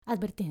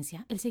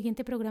Advertencia: el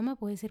siguiente programa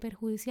puede ser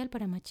perjudicial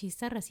para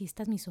machistas,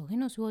 racistas,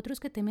 misóginos u otros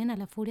que temen a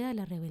la furia de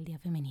la rebeldía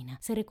femenina.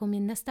 Se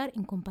recomienda estar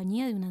en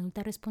compañía de una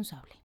adulta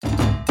responsable.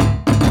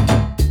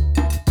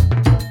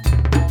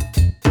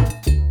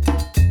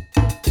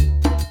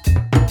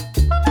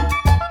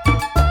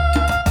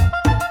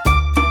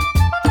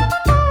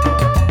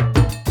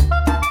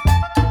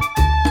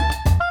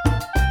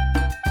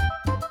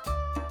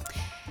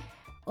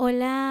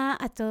 Hola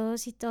a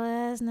todos y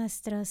todas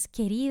nuestras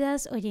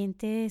queridas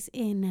oyentes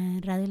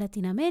en Radio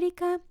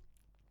Latinoamérica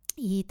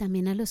y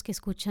también a los que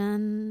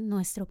escuchan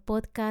nuestro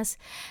podcast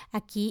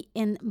aquí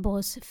en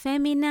Voz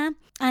Fémina.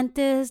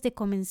 Antes de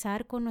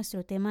comenzar con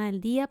nuestro tema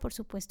del día, por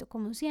supuesto,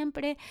 como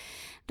siempre,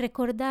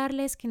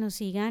 recordarles que nos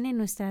sigan en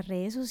nuestras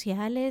redes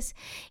sociales,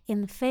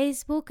 en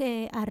Facebook,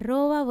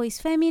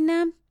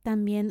 @VoiceFemina.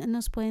 También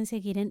nos pueden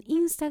seguir en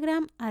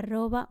Instagram,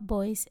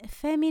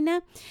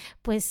 @VoiceFemina.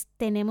 Pues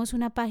tenemos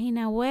una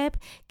página web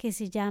que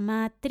se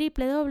llama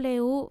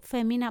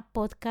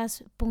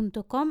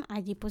www.feminapodcast.com.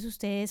 Allí pues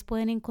ustedes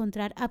pueden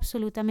encontrar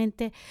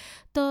absolutamente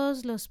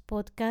todos los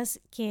podcasts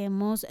que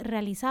hemos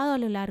realizado a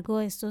lo largo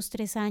de estos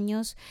 3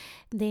 años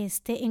de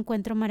este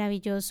encuentro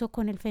maravilloso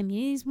con el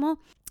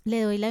feminismo.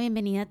 Le doy la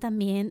bienvenida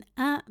también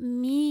a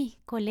mi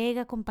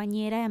colega,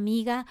 compañera y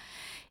amiga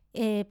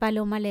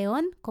Paloma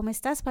León. ¿Cómo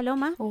estás,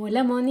 Paloma?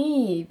 Hola,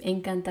 Moni,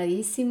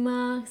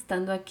 encantadísima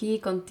estando aquí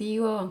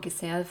contigo, aunque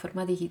sea de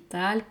forma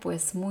digital,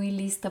 pues muy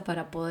lista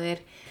para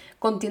poder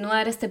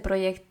continuar este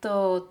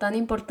proyecto tan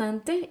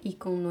importante y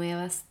con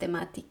nuevas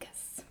temáticas.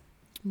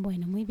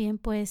 Bueno, muy bien,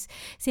 pues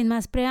sin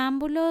más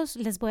preámbulos,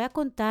 les voy a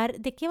contar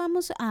de qué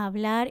vamos a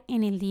hablar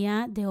en el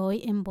día de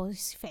hoy en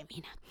Voz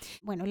Fémina.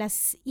 Bueno,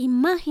 las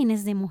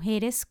imágenes de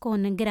mujeres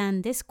con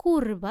grandes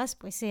curvas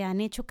pues se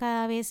han hecho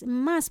cada vez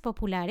más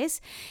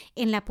populares.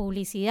 En la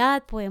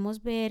publicidad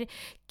podemos ver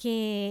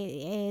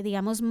que,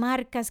 digamos,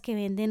 marcas que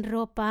venden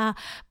ropa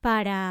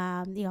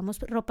para, digamos,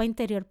 ropa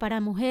interior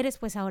para mujeres,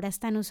 pues ahora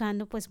están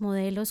usando pues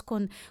modelos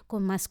con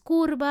más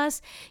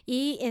curvas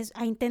y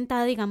ha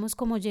intentado, digamos,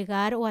 como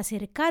llegar o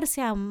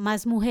acercarse a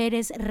más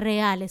mujeres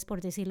reales,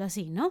 por decirlo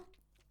así, ¿no?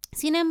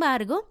 Sin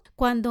embargo,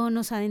 cuando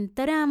nos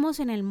adentramos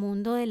en el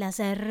mundo de las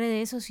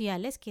redes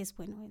sociales, que es,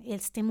 bueno,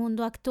 este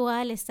mundo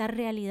actual, esta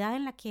realidad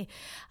en la que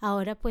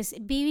ahora pues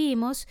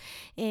vivimos,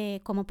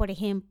 como por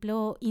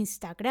ejemplo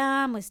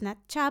Instagram o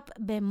Snapchat,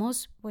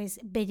 vemos pues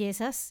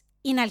bellezas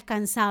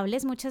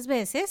inalcanzables muchas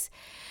veces,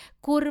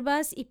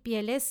 curvas y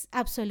pieles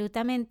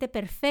absolutamente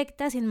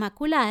perfectas,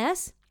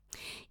 inmaculadas.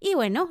 Y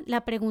bueno,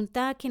 la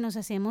pregunta que nos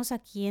hacemos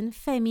aquí en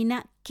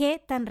Fémina: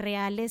 ¿qué tan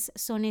reales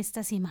son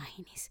estas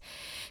imágenes?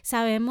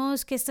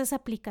 Sabemos que estas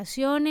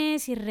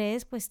aplicaciones y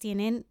redes pues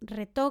tienen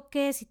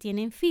retoques y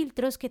tienen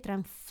filtros que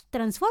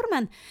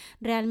transforman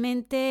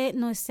realmente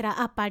nuestra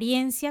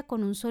apariencia.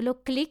 Con un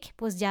solo clic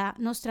pues ya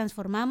nos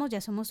transformamos,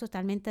 ya somos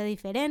totalmente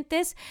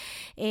diferentes.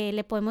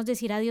 Le podemos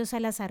decir adiós a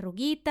las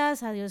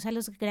arruguitas, adiós a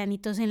los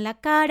granitos en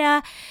la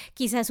cara,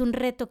 quizás un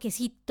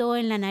retoquecito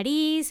en la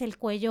nariz, el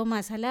cuello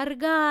más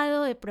alargado,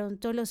 de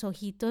pronto los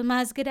ojitos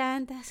más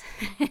grandes,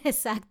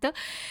 exacto,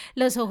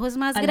 los ojos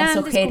más A grandes,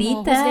 las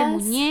ojeritas, como ojos de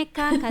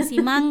muñeca,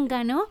 casi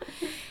manga, ¿no?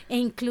 E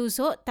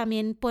incluso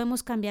también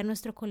podemos cambiar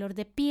nuestro color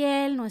de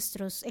piel,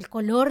 el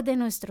color de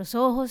nuestros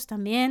ojos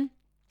también.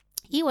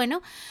 Y bueno,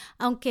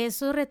 aunque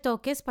esos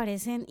retoques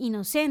parecen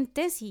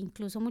inocentes, e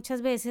incluso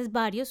muchas veces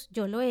varios,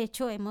 yo lo he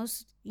hecho,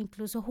 hemos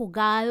incluso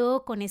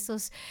jugado con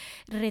esos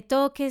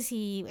retoques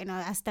y bueno,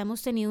 hasta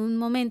hemos tenido un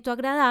momento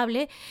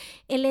agradable.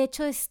 El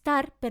hecho de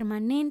estar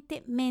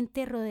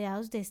permanentemente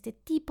rodeados de este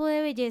tipo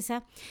de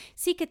belleza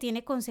sí que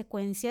tiene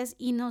consecuencias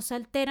y nos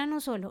altera no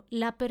solo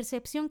la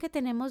percepción que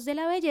tenemos de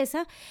la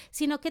belleza,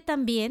 sino que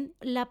también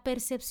la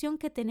percepción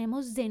que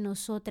tenemos de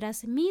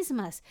nosotras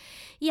mismas.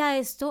 Y a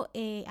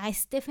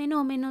este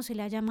fenómeno se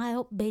le ha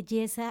llamado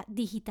belleza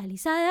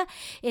digitalizada.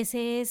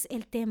 Ese es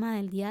el tema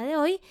del día de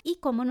hoy y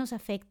cómo nos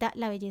afecta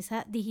la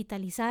belleza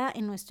digitalizada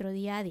en nuestro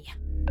día a día.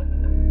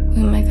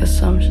 We make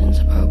assumptions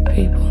about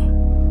people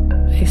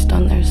based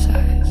on their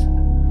size.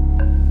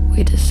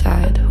 We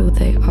decide who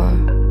they are.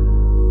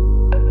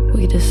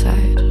 We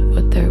decide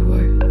what they're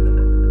worth.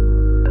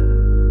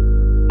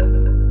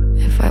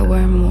 If I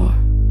wear more,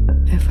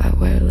 if I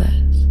wear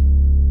less,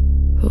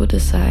 who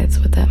decides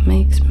what that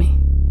makes me?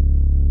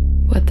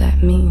 What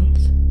that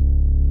means?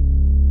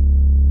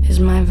 Is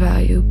my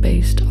value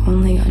based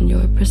only on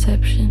your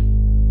perception?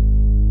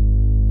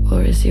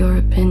 Or is your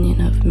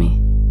opinion of me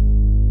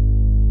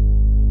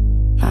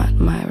not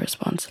my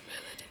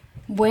responsibility?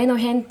 Bueno,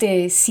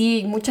 gente,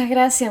 sí, muchas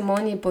gracias,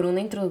 Moni, por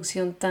una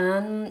introducción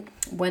tan,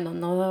 bueno,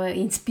 no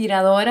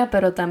inspiradora,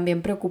 pero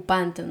también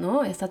preocupante,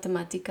 ¿no? Esta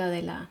temática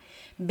de la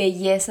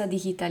belleza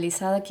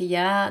digitalizada, que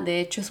ya de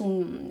hecho es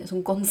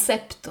un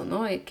concepto,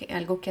 ¿no?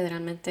 Algo que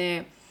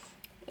realmente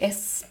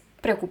es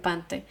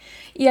preocupante.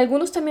 Y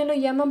algunos también lo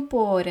llaman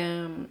por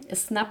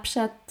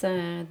Snapchat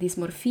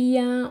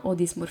dismorfía o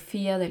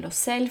dismorfía de los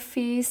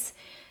selfies.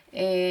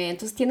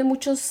 Entonces tiene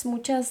muchas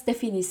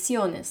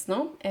definiciones,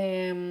 ¿no?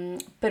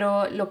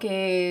 Pero lo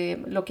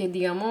que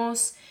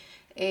digamos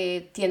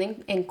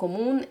tienen en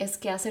común es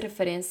que hace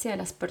referencia a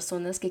las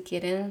personas que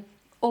quieren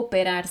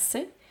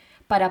operarse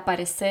para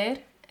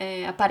parecerse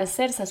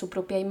a su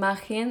propia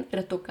imagen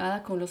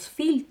retocada con los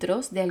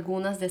filtros de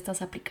algunas de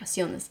estas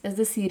aplicaciones. Es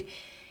decir,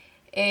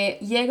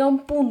 llega un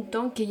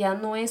punto en que ya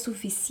no es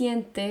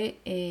suficiente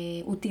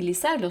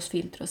utilizar los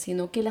filtros,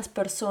 sino que las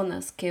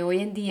personas que hoy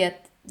en día,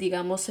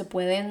 digamos,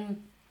 pueden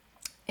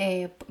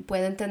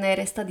tener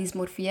esta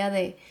dismorfia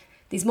de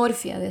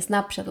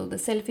Snapchat o de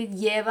selfie,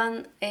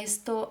 llevan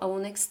esto a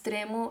un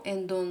extremo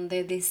en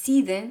donde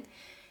deciden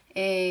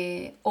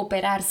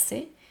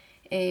operarse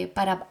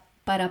para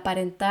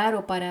aparentar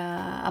o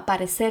para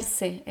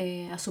aparecerse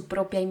a su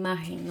propia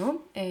imagen,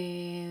 ¿no?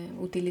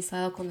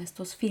 Utilizada con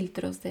estos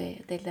filtros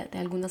de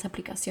algunas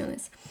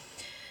aplicaciones.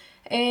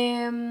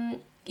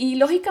 Y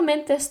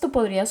lógicamente esto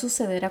podría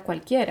suceder a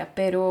cualquiera,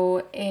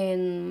 pero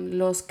en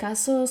los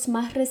casos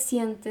más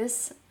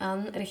recientes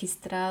han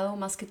registrado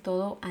más que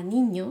todo a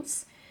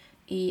niños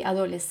y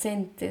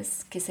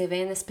adolescentes que se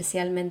ven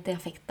especialmente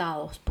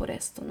afectados por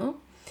esto, ¿no?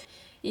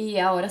 Y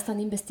ahora están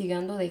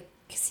investigando de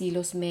si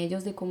los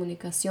medios de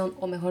comunicación,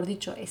 o mejor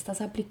dicho,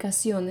 estas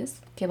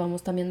aplicaciones, que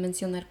vamos también a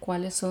mencionar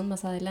cuáles son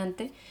más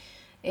adelante,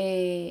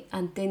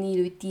 han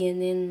tenido y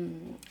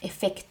tienen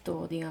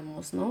efecto,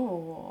 digamos, ¿no?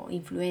 O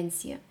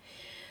influencia.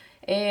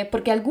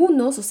 Porque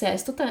algunos, o sea,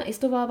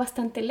 esto va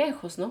bastante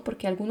lejos, ¿no?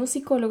 Porque algunos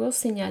psicólogos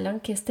señalan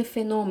que este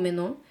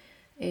fenómeno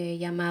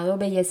llamado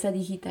belleza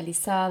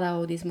digitalizada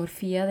o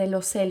dismorfia de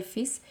los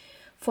selfies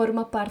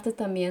forma parte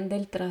también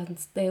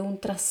de un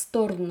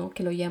trastorno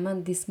que lo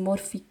llaman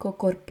dismórfico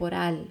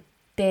corporal,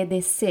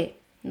 TDC,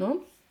 ¿no?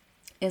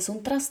 Es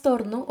un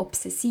trastorno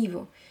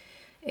obsesivo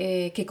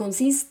que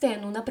consiste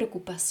en una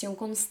preocupación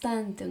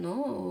constante,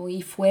 ¿no?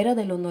 Y fuera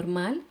de lo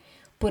normal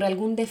por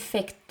algún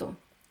defecto,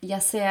 ya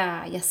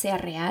sea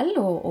real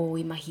o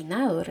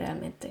imaginado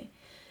realmente,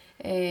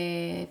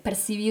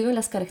 percibido en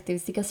las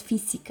características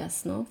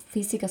físicas, ¿no?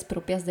 Físicas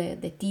propias de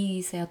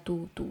ti, sea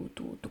tu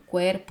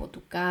cuerpo,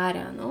 tu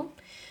cara, ¿no?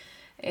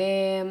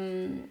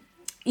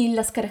 Y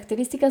las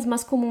características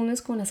más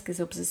comunes con las que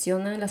se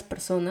obsesionan las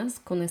personas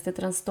con este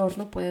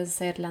trastorno pueden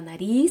ser la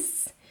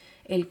nariz,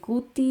 el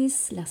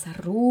cutis, las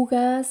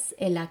arrugas,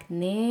 el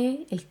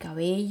acné, el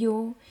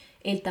cabello,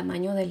 el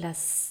tamaño de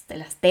las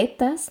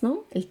tetas,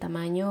 ¿no? El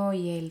tamaño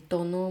y el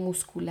tono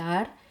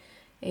muscular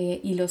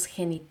y los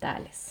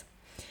genitales.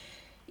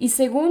 Y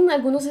según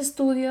algunos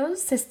estudios,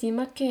 se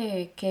estima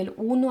que el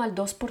 1 al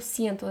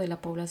 2% de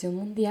la población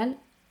mundial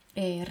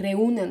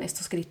reúnen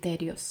estos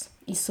criterios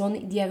y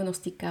son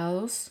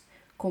diagnosticados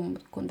con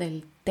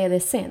del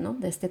TDC, ¿no?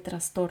 De este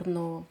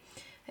trastorno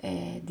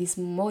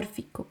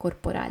dismórfico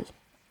corporal.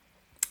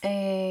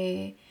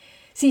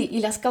 Sí, y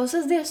las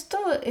causas de esto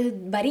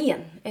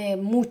varían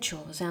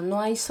mucho, o sea,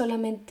 no hay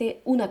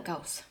solamente una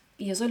causa,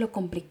 y eso es lo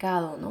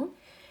complicado, ¿no?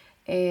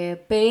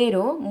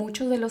 Pero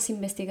muchos de los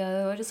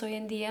investigadores hoy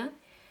en día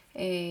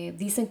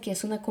dicen que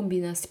es una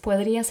combinación,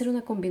 podría ser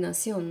una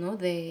combinación, ¿no?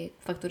 De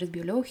factores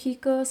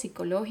biológicos,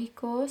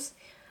 psicológicos,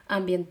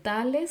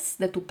 ambientales,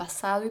 de tu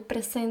pasado y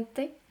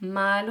presente,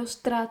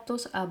 malos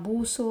tratos,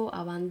 abuso,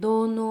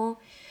 abandono,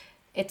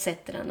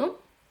 etcétera, ¿no?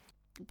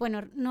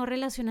 Bueno, no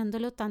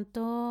relacionándolo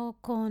tanto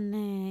con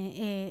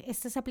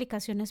estas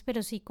aplicaciones,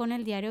 pero sí con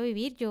el diario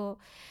vivir. Yo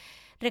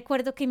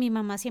recuerdo que mi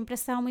mamá siempre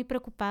estaba muy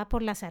preocupada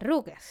por las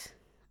arrugas,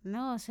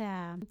 ¿no? O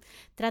sea,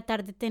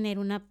 tratar de tener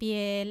una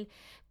piel,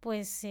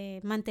 pues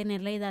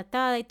mantenerla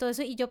hidratada y todo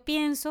eso. Y yo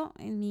pienso,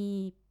 en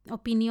mi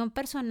opinión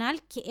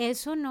personal, que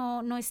eso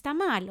no está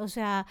mal. O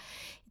sea,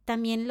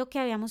 también lo que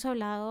habíamos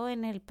hablado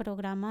en el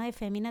programa de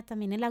Fémina,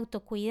 también el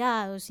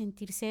autocuidado,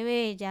 sentirse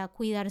bella,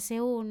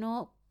 cuidarse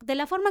uno, de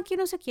la forma que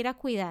uno se quiera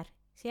cuidar,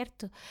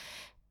 ¿cierto?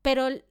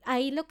 Pero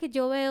ahí lo que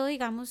yo veo,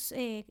 digamos,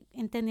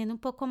 entendiendo un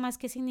poco más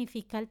qué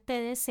significa el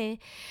TDC,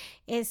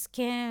 es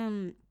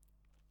que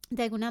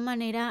de alguna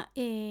manera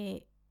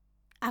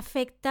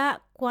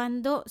afecta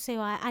cuando se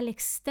va al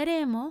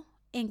extremo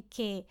en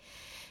que,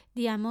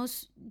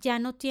 digamos, ya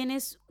no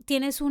tienes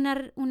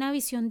una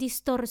visión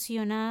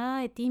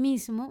distorsionada de ti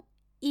mismo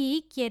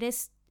y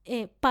quieres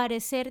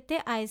parecerte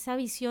a esa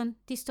visión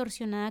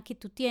distorsionada que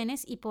tú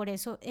tienes, y por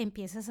eso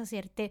empiezas a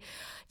hacerte,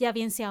 ya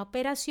bien sea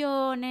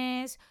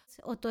operaciones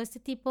o todo este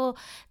tipo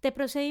de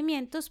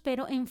procedimientos,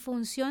 pero en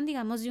función,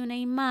 digamos, de una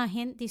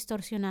imagen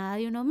distorsionada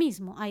de uno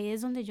mismo. Ahí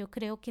es donde yo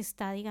creo que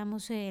está,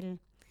 digamos, el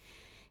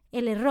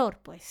error,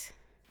 pues.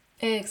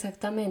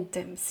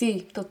 Exactamente,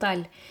 sí,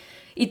 total.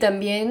 Y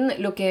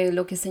también lo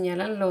que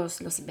señalan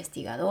los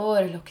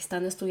investigadores, los que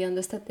están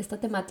estudiando esta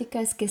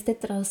temática, es que este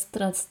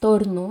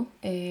trastorno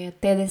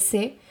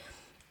TDC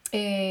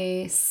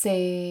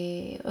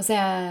o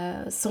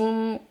sea,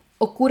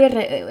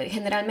 ocurre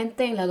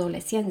generalmente en la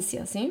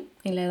adolescencia, ¿sí?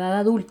 En la edad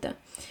adulta.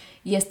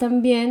 Y es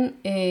también,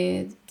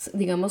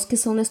 digamos que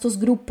son estos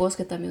grupos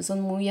que también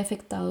son muy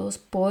afectados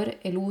por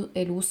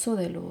el uso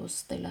de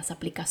las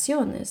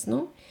aplicaciones,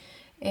 ¿no?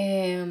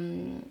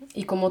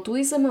 Y como tú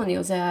dices, Moni,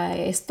 o sea,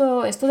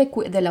 esto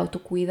del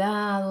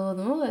autocuidado,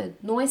 ¿no?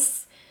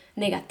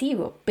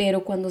 negativo,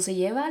 pero cuando se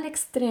lleva al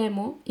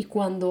extremo y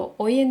cuando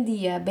hoy en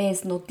día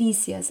ves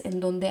noticias en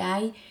donde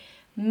hay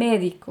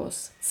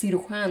médicos,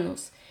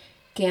 cirujanos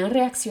que han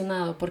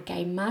reaccionado porque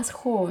hay más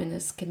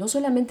jóvenes que no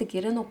solamente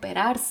quieren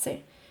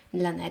operarse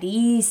la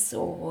nariz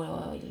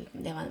o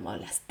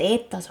las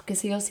tetas o qué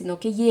sé yo, sino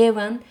que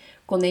llevan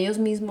con ellos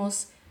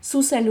mismos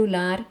su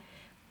celular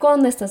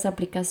con estas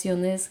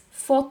aplicaciones,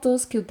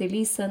 fotos que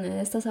utilizan en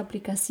estas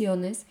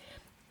aplicaciones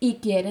y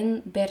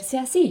quieren verse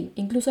así.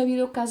 Incluso ha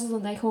habido casos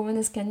donde hay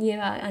jóvenes que han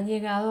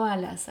llegado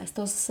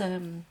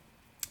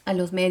a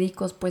los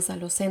médicos, pues a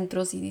los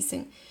centros y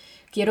dicen,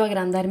 quiero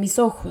agrandar mis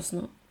ojos,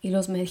 ¿no? Y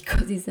los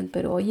médicos dicen,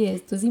 pero oye,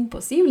 esto es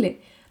imposible.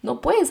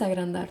 No puedes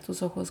agrandar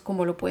tus ojos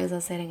como lo puedes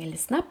hacer en el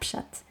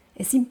Snapchat.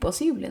 Es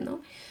imposible, ¿no?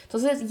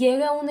 Entonces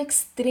llega a un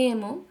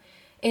extremo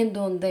en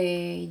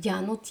donde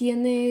ya no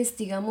tienes,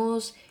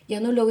 digamos, ya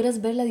no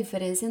logras ver la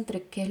diferencia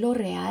entre qué es lo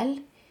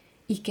real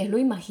y qué es lo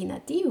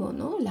imaginativo,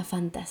 ¿no? La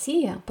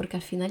fantasía, porque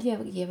al final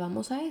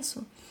llevamos a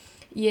eso.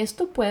 Y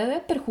esto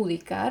puede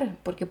perjudicar,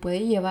 porque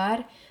puede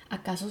llevar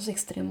a casos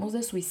extremos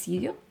de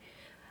suicidio,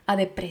 a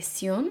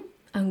depresión,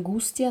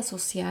 angustia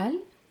social,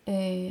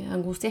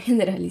 angustia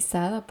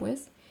generalizada,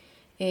 pues,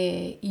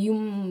 y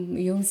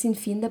un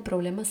sinfín de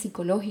problemas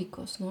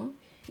psicológicos, ¿no?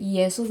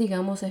 Y eso,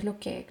 digamos, es lo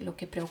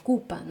que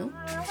preocupa, ¿no?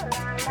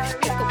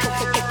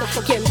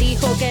 ¿Quién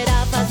dijo que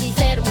era fácil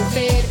ser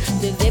mujer?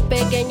 Desde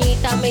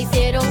pequeñita me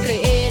hicieron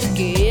creer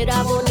que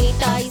era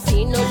bonita y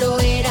si no lo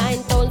era,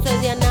 entonces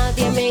ya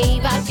nadie me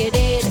iba a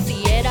querer.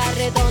 Si era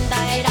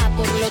redonda era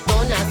por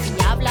glotona, si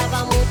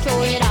hablaba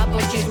mucho era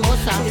por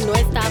chismosa. No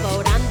estaba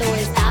orando,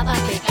 estaba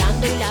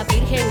pecando y la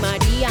Virgen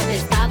María me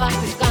estaba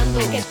juzgando.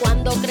 Que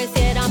cuando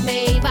creciera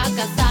me iba a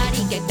casar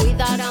y que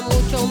cuidara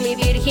mucho mi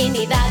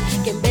virginidad.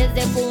 Que en vez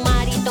de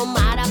fumar y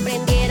tomar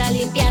aprendiera a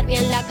limpiar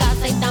bien la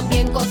casa y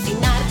también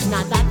cocinar.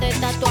 Nada de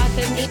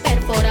tatuajes ni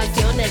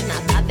perforaciones,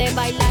 nada de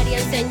bailar y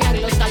enseñar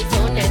los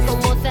calzones.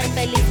 Cómo ser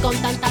feliz con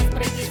tantas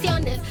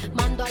precisiones,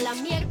 mando a la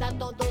mierda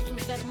todos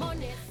sus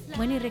sermones.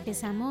 Bueno, y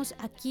regresamos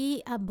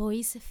aquí a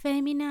Voice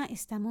Fémina.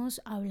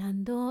 Estamos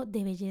hablando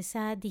de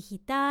belleza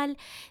digital,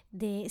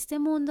 de este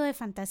mundo de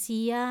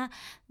fantasía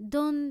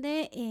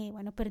donde,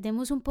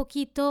 perdemos un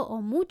poquito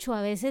o mucho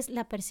a veces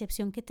la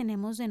percepción que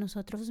tenemos de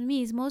nosotros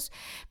mismos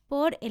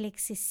por el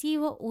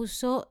excesivo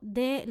uso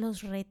de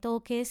los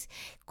retoques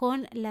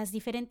con las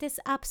diferentes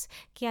apps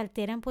que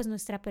alteran pues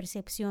nuestra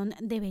percepción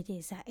de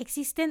belleza.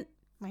 Existen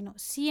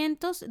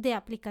cientos de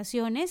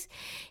aplicaciones,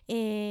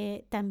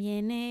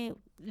 también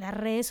las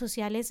redes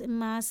sociales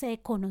más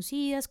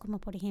conocidas, como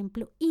por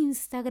ejemplo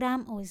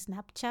Instagram o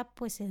Snapchat,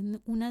 pues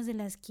son unas de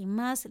las que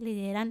más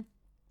lideran,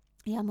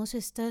 digamos,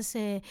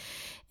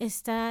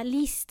 esta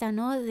lista,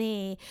 ¿no?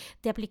 de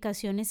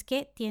aplicaciones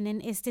que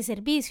tienen este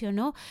servicio,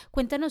 ¿no?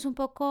 Cuéntanos un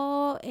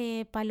poco,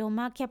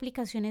 Paloma, qué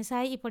aplicaciones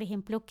hay y, por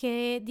ejemplo,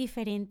 qué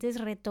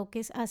diferentes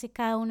retoques hace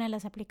cada una de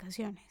las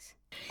aplicaciones.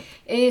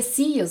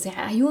 Sí, o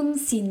sea, hay un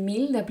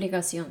sinmil de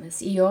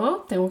aplicaciones y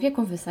yo tengo que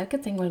confesar que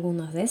tengo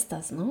algunas de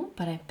estas, ¿no?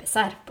 Para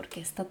empezar, porque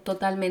está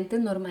totalmente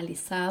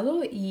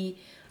normalizado y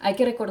hay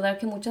que recordar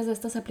que muchas de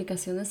estas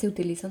aplicaciones se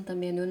utilizan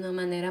también de una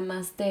manera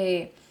más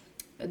de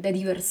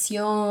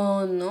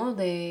diversión, ¿no?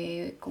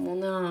 Como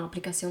una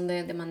aplicación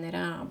de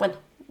manera,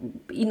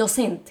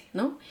 inocente,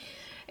 ¿no?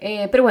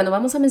 Pero bueno,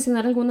 vamos a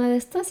mencionar alguna de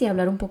estas y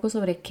hablar un poco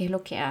sobre qué es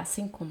lo que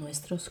hacen con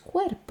nuestros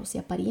cuerpos y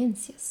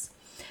apariencias.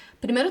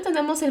 Primero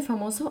tenemos el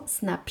famoso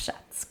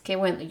Snapchat, que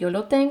bueno, yo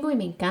lo tengo y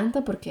me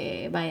encanta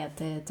porque, vaya,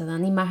 te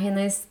dan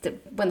imágenes,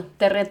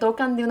 te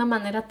retocan de una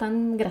manera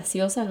tan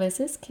graciosa a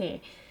veces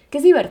que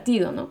es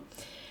divertido, ¿no?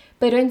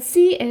 Pero en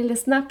sí, el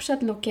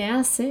Snapchat lo que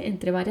hace,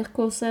 entre varias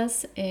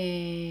cosas,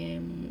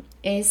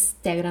 es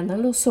te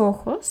agrandan los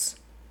ojos,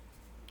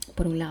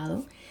 por un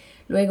lado.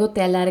 Luego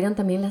te alargan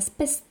también las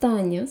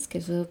pestañas, que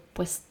eso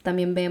pues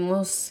también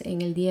vemos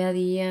en el día a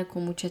día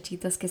con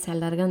muchachitas que se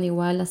alargan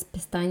igual las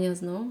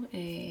pestañas, ¿no?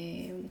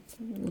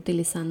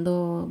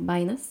 Utilizando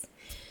vainas.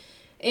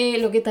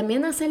 Lo que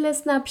también hace el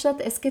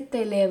Snapchat es que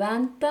te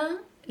levanta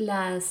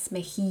las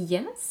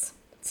mejillas,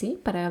 ¿sí?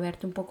 Para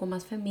verte un poco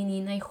más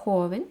femenina y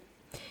joven.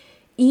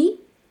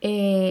 Y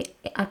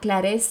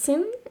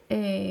aclarecen,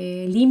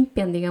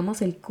 limpian,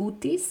 digamos, el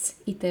cutis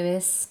y te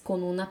ves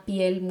con una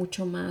piel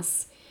mucho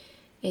más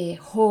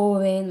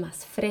joven,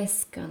 más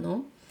fresca,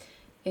 ¿no?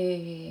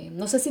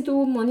 No sé si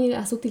tú, Moni,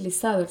 has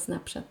utilizado el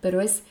Snapchat,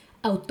 pero es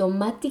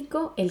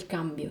automático el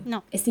cambio.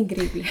 No. Es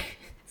increíble.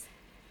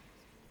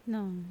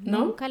 No,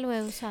 ¿No? nunca lo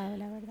he usado,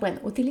 la verdad. Bueno,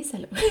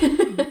 utilízalo.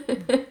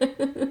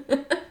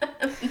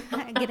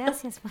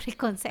 Gracias por el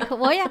consejo.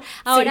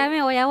 Ahora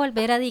me voy a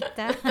volver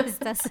adicta a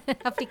estas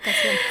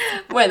aplicaciones.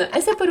 Bueno,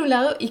 ese por un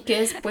lado, y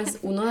que es pues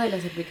una de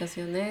las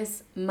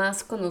aplicaciones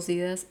más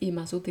conocidas y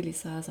más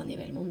utilizadas a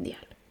nivel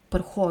mundial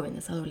por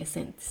jóvenes,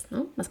 adolescentes,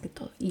 ¿no? Más que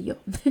todo, y yo.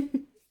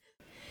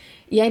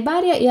 Y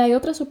hay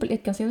otras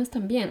aplicaciones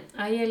también.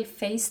 Hay el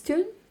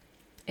Facetune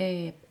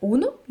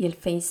 1 y el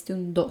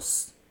Facetune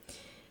 2.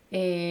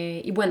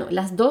 Y bueno,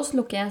 las dos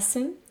lo que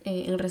hacen,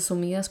 en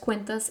resumidas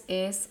cuentas,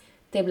 es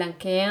te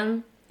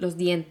blanquean los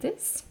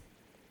dientes,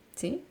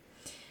 ¿sí?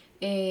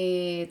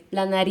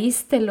 La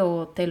nariz te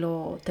lo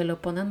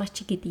ponen más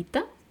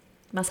chiquitita,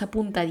 más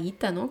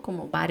apuntadita, ¿no?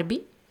 Como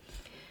Barbie.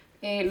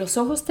 Los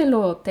ojos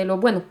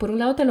bueno, por un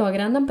lado te lo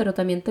agrandan, pero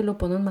también te lo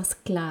ponen más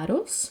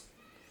claros.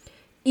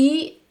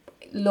 Y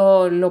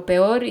lo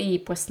peor y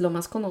pues lo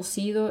más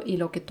conocido y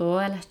lo que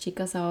todas las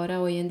chicas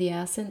ahora hoy en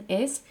día hacen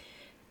es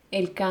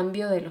el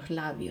cambio de los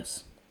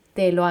labios.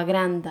 Te lo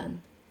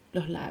agrandan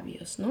los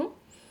labios, ¿no?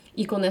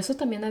 Y con eso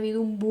también ha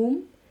habido un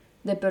boom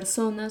de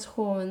personas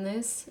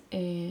jóvenes,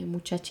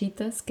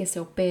 muchachitas que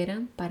se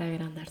operan para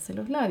agrandarse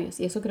los labios.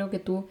 Y eso creo que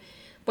tú,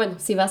 bueno,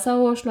 si vas a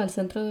Oslo, al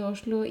centro de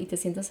Oslo, y te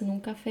sientas en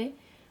un café,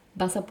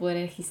 vas a poder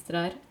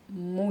registrar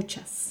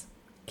muchas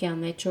que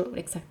han hecho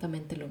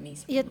exactamente lo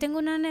mismo. Yo tengo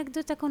una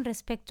anécdota con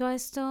respecto a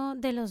esto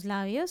de los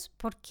labios,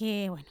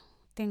 porque, bueno,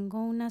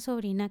 tengo una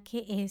sobrina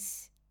que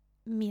es,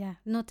 mira,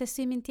 no te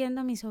estoy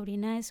mintiendo, mi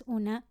sobrina es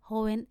una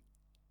joven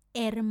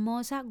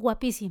hermosa,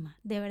 guapísima,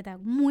 de verdad,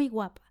 muy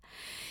guapa.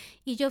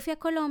 Y yo fui a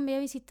Colombia a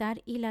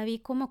visitar y la vi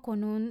como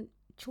con un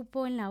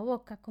chupo en la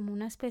boca, como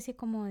una especie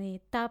como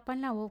de tapa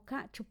en la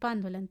boca,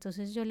 chupándola.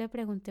 Entonces yo le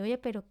pregunté, oye,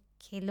 pero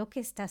 ¿qué es lo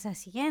que estás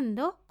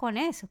haciendo con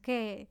eso?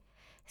 ¿Qué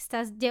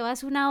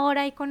llevas una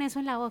hora ahí con eso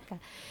en la boca?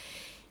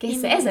 ¿Qué Y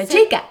es me eso,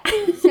 dice, chica?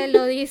 se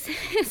lo dice,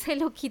 se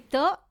lo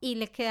quitó y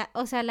le queda,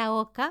 o sea, la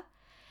boca,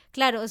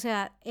 claro, o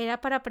sea,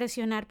 era para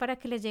presionar para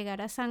que le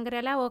llegara sangre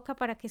a la boca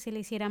para que se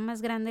le hicieran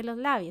más grandes los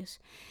labios.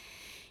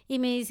 Y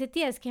me dice,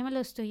 tía, es que me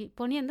lo estoy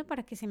poniendo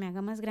para que se me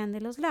haga más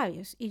grande los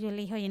labios. Y yo le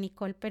dije, oye,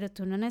 Nicole, pero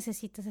tú no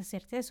necesitas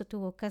hacerte eso, tu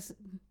boca es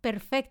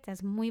perfecta,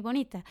 es muy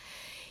bonita.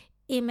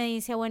 Y me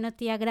dice, bueno,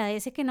 tía,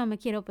 agradece que no me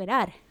quiero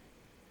operar,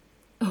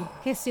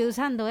 que estoy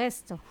usando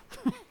esto.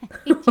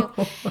 Y yo,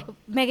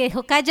 me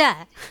dejó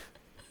callada,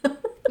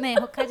 me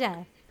dejó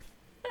callada.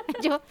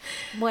 Yo,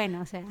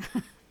 bueno, o sea.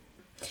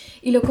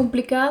 Y lo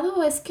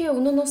complicado es que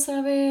uno no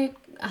sabe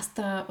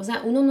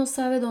uno no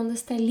sabe dónde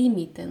está el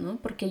límite, ¿no?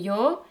 Porque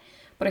yo,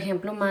 por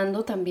ejemplo,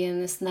 mando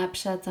también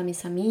Snapchats a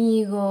mis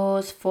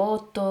amigos,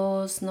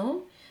 fotos,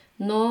 ¿no?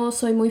 No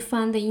soy muy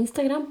fan de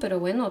Instagram, pero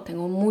bueno,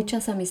 tengo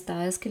muchas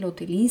amistades que lo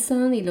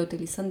utilizan y lo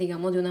utilizan,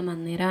 digamos, de una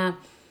manera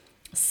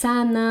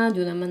sana,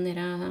 de una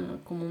manera,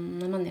 como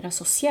una manera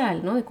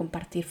social, ¿no? De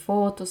compartir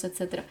fotos,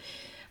 etcétera.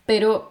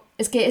 Pero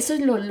es que eso es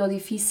lo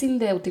difícil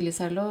de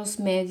utilizar los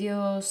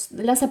medios,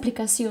 las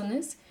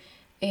aplicaciones,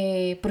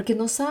 porque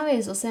no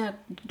sabes, o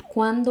sea,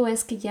 cuándo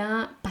es que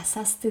ya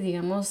pasaste,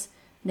 digamos,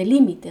 de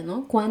límite,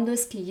 ¿no? Cuándo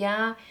es que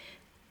ya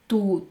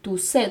tu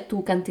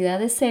cantidad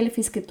de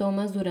selfies que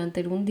tomas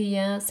durante un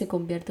día se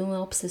convierte en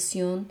una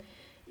obsesión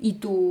y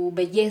tu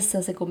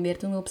belleza se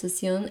convierte en una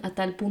obsesión a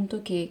tal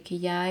punto que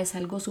ya es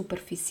algo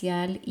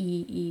superficial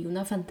y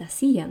una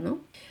fantasía, ¿no?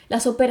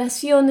 Las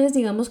operaciones,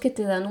 digamos que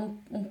te dan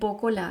un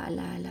poco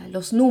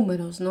los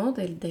números, ¿no?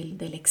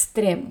 Del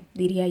extremo,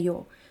 diría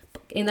yo.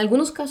 En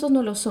algunos casos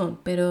no lo son,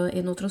 pero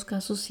en otros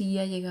casos sí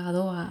ha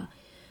llegado a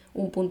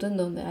un punto en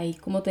donde hay,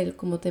 como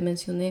te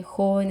mencioné,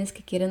 jóvenes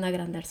que quieren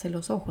agrandarse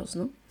los ojos,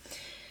 ¿no?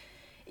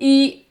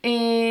 Y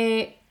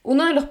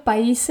uno de los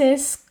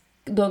países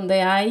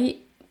donde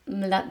hay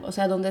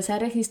donde se ha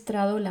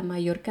registrado la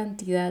mayor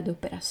cantidad de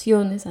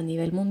operaciones a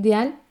nivel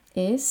mundial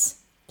es,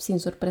 sin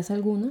sorpresa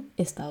alguna,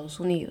 Estados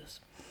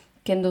Unidos,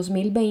 que en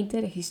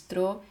 2020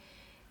 registró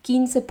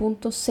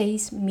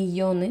 15.6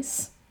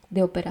 millones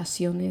de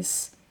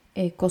operaciones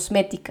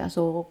cosméticas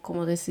o,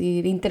 como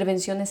decir,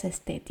 intervenciones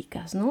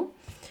estéticas, ¿no?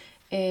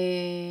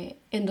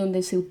 En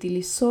donde se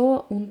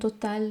utilizó un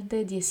total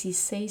de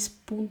 16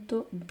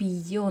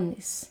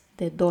 billones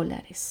de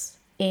dólares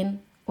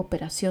en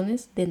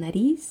operaciones de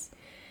nariz,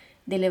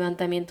 de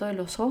levantamiento de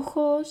los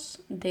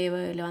ojos,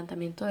 de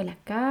levantamiento de la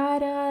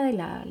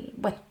cara,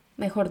 bueno,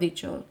 mejor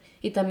dicho,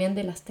 y también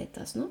de las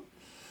tetas, ¿no?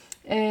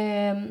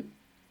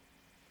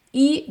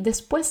 Y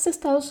después de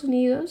Estados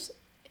Unidos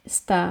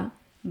está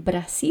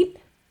Brasil,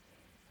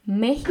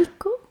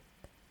 México,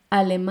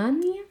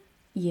 Alemania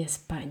y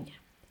España.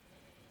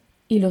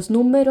 Y los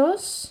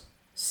números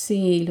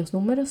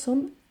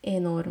son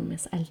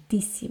enormes,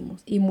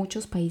 altísimos, y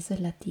muchos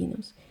países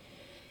latinos.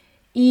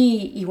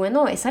 Y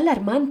bueno, es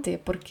alarmante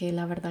porque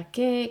la verdad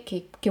que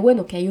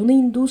bueno, que hay una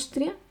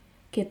industria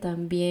que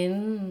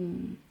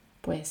también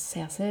pues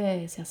se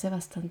hace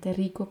bastante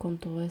rico con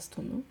todo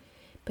esto, ¿no?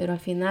 Pero al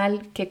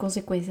final, ¿qué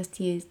consecuencias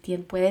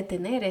puede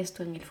tener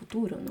esto en el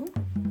futuro, ¿no?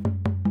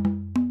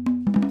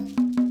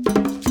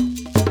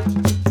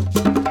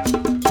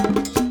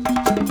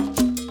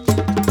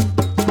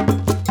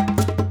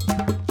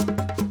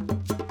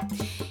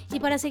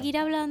 Para seguir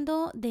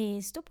hablando de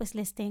esto, pues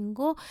les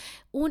tengo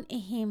un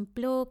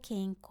ejemplo que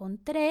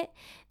encontré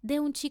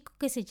de un chico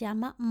que se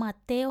llama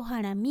Mateo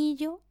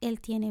Jaramillo. Él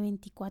tiene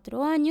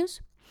 24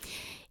 años.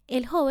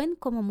 El joven,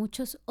 como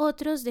muchos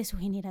otros de su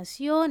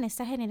generación,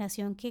 esta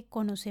generación que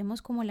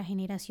conocemos como la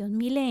generación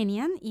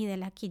millennial y de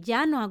la que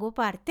ya no hago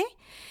parte,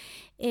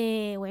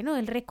 bueno,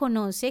 él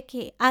reconoce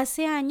que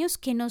hace años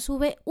que no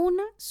sube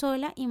una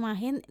sola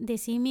imagen de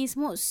sí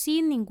mismo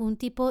sin ningún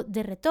tipo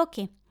de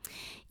retoque.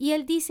 Y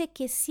él dice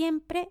que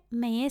siempre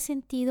me he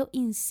sentido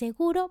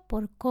inseguro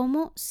por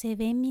cómo se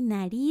ve mi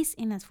nariz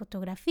en las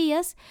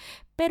fotografías,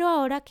 pero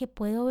ahora que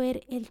puedo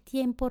ver el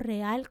tiempo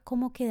real,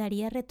 cómo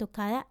quedaría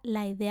retocada,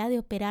 la idea de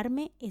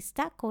operarme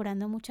está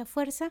cobrando mucha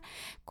fuerza,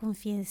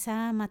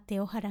 confiesa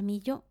Mateo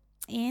Jaramillo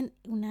en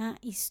una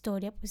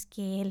historia pues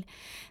que él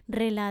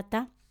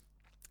relata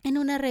en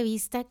una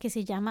revista que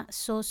se llama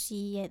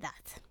Sociedad.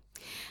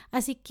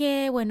 Así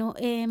que bueno,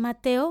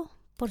 Mateo,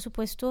 por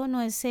supuesto,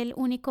 no es el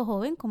único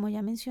joven, como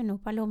ya mencionó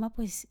Paloma,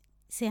 pues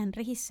se han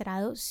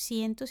registrado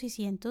cientos y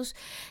cientos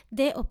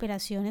de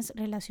operaciones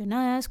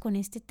relacionadas con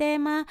este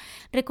tema.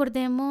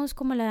 Recordemos,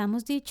 como le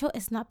habíamos dicho,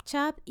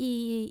 Snapchat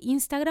y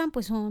Instagram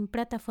pues son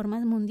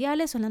plataformas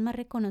mundiales, son las más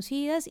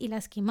reconocidas y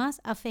las que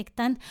más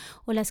afectan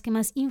o las que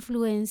más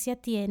influencia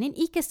tienen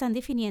y que están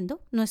definiendo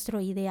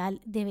nuestro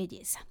ideal de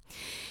belleza.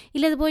 Y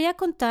les voy a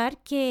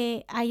contar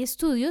que hay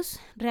estudios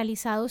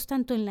realizados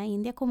tanto en la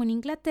India como en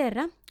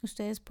Inglaterra.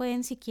 Ustedes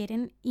pueden, si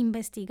quieren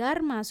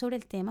investigar más sobre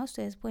el tema,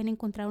 ustedes pueden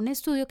encontrar un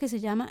estudio que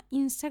se llama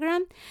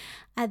Instagram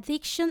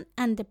Addiction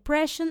and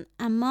Depression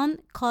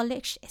Among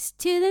College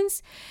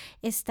Students.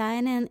 Está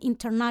en el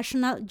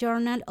International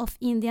Journal of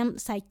Indian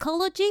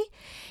Psychology.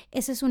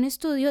 Ese es un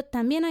estudio.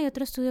 También hay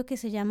otro estudio que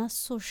se llama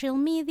Social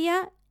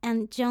Media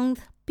and Young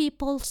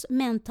People's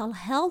Mental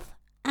Health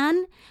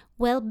and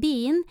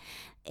Well-Being.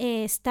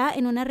 Está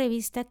en una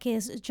revista que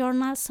es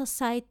Journal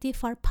Society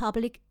for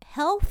Public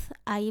Health.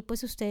 Ahí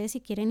pues ustedes,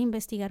 si quieren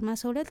investigar más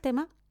sobre el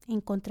tema,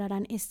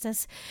 encontrarán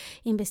estas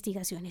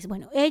investigaciones.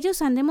 Bueno,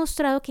 ellos han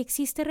demostrado que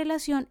existe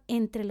relación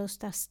entre los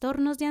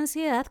trastornos de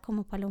ansiedad,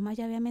 como Paloma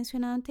ya había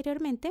mencionado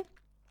anteriormente,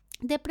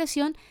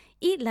 depresión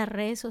y las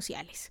redes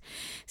sociales.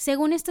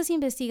 Según estas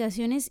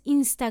investigaciones,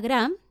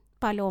 Instagram,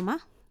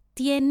 Paloma,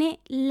 tiene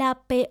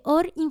la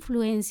peor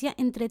influencia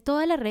entre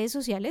todas las redes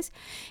sociales,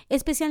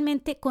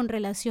 especialmente con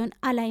relación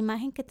a la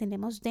imagen que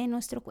tenemos de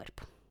nuestro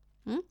cuerpo.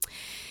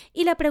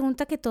 Y la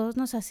pregunta que todos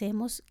nos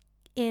hacemos,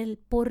 el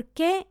por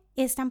qué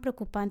es tan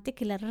preocupante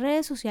que las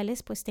redes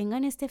sociales pues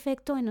tengan este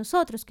efecto en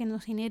nosotros, que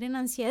nos generen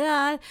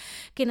ansiedad,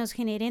 que nos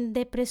generen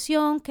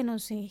depresión, que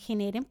nos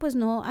generen pues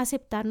no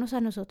aceptarnos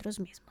a nosotros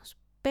mismos.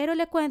 Pero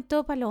le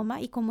cuento,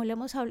 Paloma, y como lo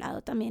hemos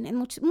hablado también en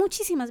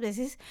muchísimas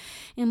veces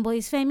en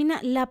Bodies Femina,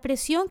 la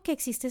presión que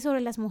existe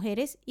sobre las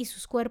mujeres y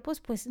sus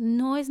cuerpos pues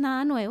no es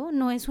nada nuevo,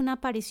 no es una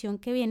aparición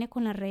que viene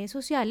con las redes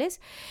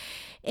sociales.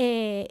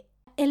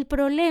 El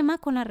problema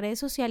con las redes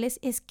sociales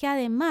es que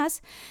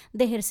además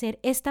de ejercer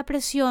esta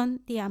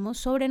presión, digamos,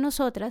 sobre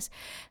nosotras,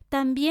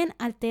 también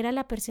altera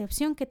la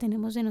percepción que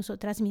tenemos de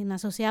nosotras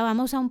mismas. O sea,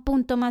 vamos a un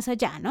punto más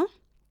allá, ¿no?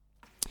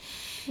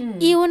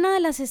 Y una de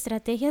las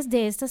estrategias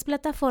de estas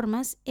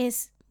plataformas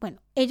es,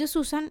 bueno, ellos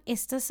usan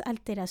estas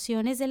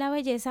alteraciones de la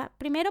belleza,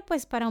 primero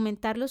pues para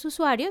aumentar los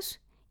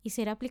usuarios y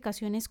ser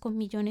aplicaciones con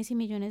millones y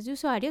millones de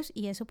usuarios,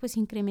 y eso pues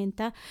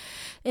incrementa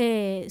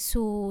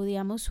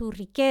su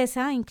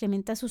riqueza,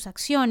 incrementa sus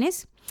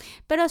acciones,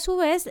 pero a su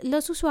vez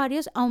los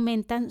usuarios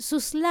aumentan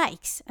sus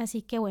likes.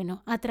 Así que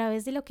bueno, a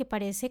través de lo que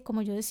parece,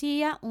 como yo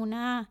decía,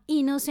 una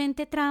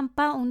inocente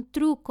trampa, un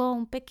truco,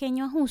 un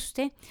pequeño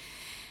ajuste,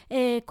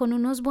 con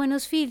unos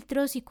buenos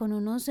filtros y con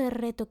unos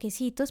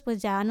retoquecitos,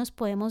 pues ya nos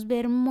podemos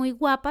ver muy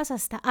guapas,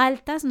 hasta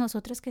altas,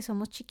 nosotras que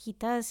somos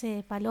chiquitas,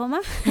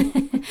 Paloma,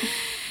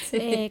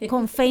 sí.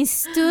 Con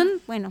Facetune,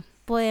 bueno,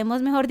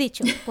 podemos, mejor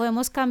dicho,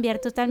 podemos cambiar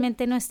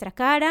totalmente nuestra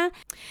cara.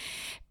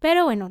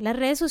 Pero bueno, las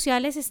redes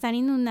sociales están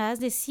inundadas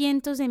de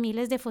cientos de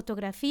miles de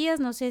fotografías.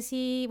 No sé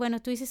si,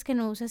 bueno, tú dices que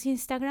no usas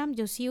Instagram,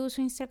 yo sí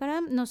uso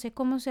Instagram, no sé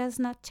cómo sea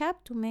Snapchat,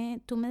 tú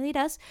me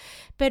dirás,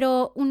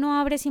 pero uno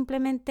abre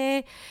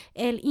simplemente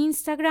el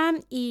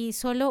Instagram y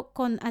solo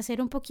con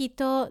hacer un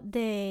poquito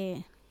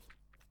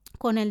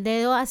con el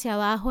dedo hacia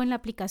abajo en la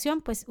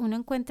aplicación, pues uno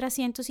encuentra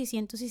cientos y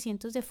cientos y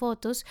cientos de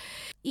fotos,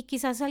 y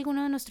quizás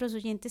algunos de nuestros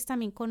oyentes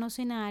también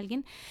conocen a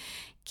alguien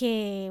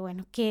que,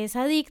 bueno, que es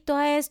adicto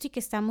a esto y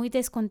que está muy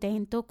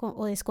descontento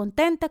o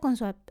descontenta con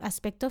su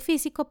aspecto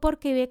físico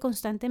porque vive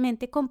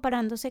constantemente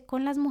comparándose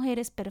con las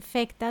mujeres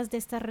perfectas de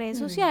estas redes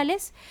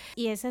sociales.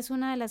 Y esa es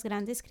una de las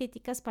grandes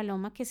críticas,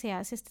 Paloma, que se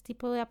hace a este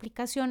tipo de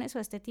aplicaciones o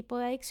a este tipo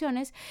de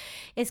adicciones,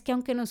 es que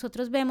aunque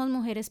nosotros vemos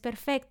mujeres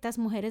perfectas,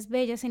 mujeres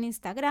bellas en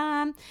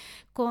Instagram,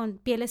 con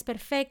pieles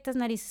perfectas,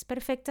 narices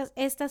perfectas,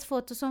 estas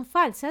fotos son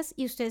falsas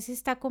y usted se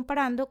está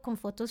comparando con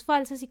fotos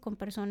falsas y con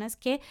personas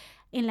que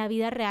en la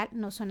vida real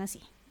no son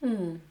así.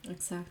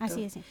 Exacto.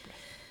 Así de simple.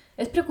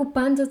 Es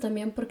preocupante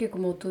también porque,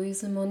 como tú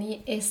dices,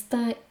 Moni,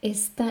 esta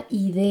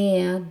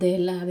idea de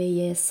la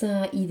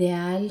belleza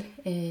ideal,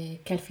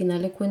 que al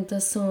final de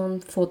cuentas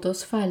son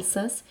fotos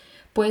falsas,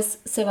 pues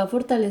se va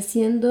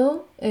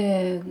fortaleciendo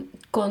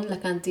con la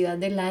cantidad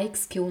de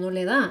likes que uno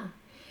le da.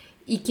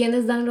 ¿Y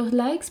quiénes dan los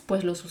likes?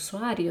 Pues los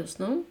usuarios,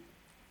 ¿no?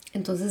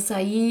 Entonces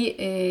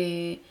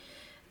ahí...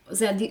 O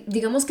sea,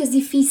 digamos que es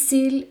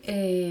difícil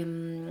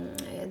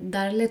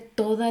darle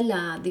toda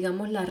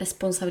la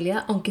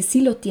responsabilidad, aunque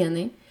sí lo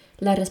tiene,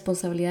 la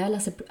responsabilidad de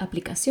las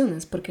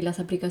aplicaciones, porque las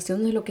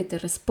aplicaciones lo que te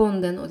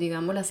responden, o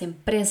digamos las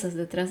empresas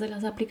detrás de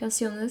las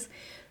aplicaciones,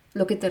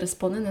 lo que te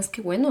responden es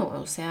que, bueno,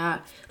 o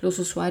sea, los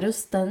usuarios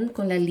están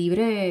con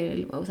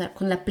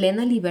con la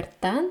plena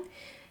libertad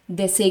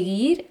de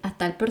seguir a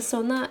tal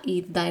persona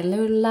y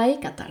darle un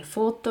like a tal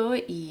foto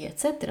y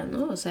etcétera,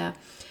 ¿no? O sea,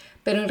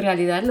 pero en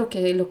realidad lo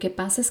que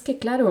pasa es que,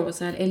 claro, o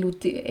sea,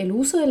 el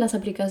uso de las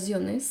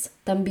aplicaciones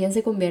también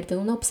se convierte en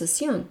una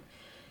obsesión.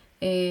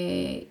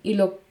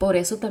 Por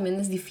eso también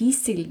es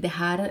difícil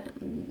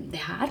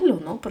dejarlo,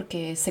 ¿no?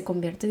 Porque se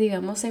convierte,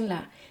 digamos, en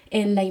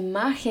la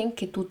imagen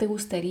que te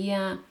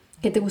gustaría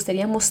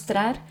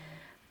mostrar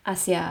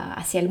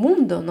hacia el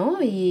mundo,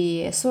 ¿no?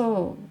 Y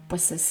eso,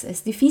 pues,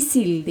 es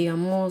difícil,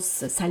 digamos,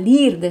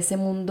 salir de ese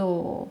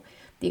mundo,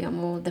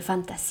 digamos, de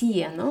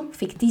fantasía, ¿no?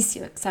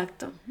 Ficticio,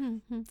 exacto.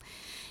 Ujú.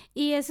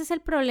 Y ese es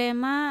el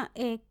problema,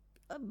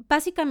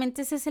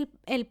 básicamente ese es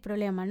el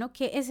problema, ¿no?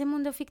 Que ese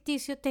mundo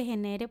ficticio te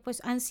genere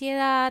pues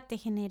ansiedad, te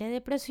genere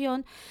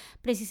depresión,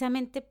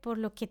 precisamente por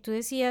lo que tú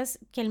decías,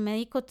 que el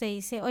médico te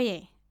dice,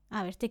 oye,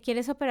 a ver, ¿te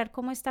quieres operar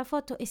como esta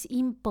foto? Es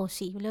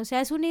imposible, o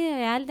sea, es un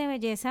ideal de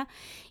belleza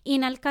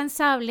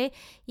inalcanzable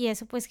y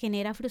eso pues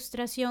genera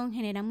frustración,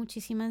 genera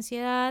muchísima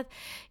ansiedad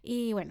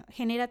y bueno,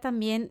 genera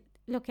también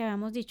lo que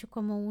habíamos dicho,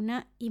 como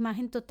una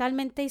imagen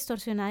totalmente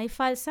distorsionada y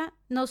falsa,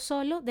 no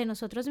solo de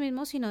nosotros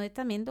mismos, sino de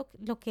también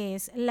lo que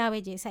es la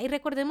belleza. Y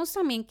recordemos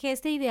también que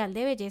este ideal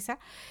de belleza,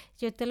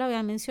 yo te lo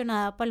había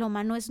mencionado,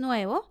 Paloma, no es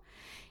nuevo.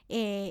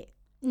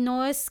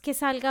 No es que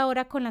salga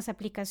ahora con las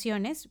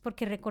aplicaciones,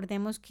 porque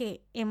recordemos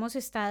que hemos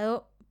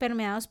estado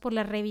permeados por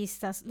las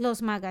revistas,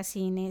 los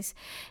magazines,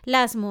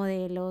 las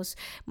modelos,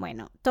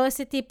 bueno, todo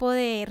este tipo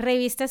de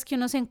revistas que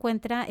uno se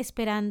encuentra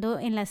esperando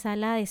en la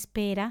sala de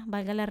espera,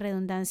 valga la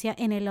redundancia,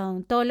 en el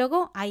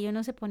odontólogo, ahí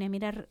uno se pone a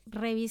mirar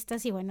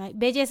revistas y bueno, hay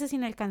bellezas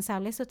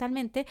inalcanzables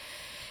totalmente.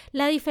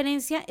 La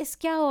diferencia es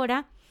que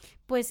ahora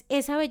pues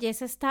esa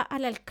belleza está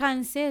al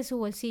alcance de su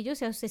bolsillo, o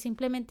sea, usted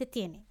simplemente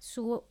tiene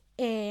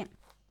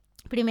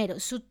primero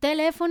su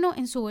teléfono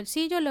en su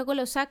bolsillo, luego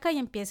lo saca y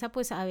empieza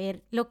pues a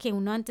ver lo que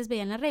uno antes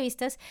veía en las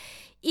revistas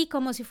y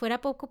como si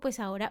fuera poco,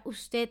 pues ahora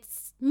usted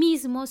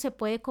mismo se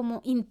puede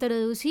como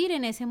introducir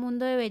en ese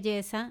mundo de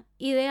belleza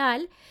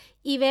ideal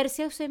y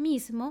verse a usted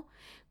mismo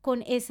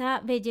con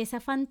esa belleza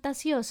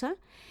fantasiosa.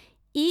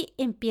 Y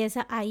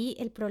empieza ahí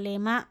el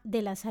problema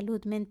de la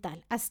salud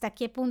mental. ¿Hasta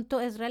qué punto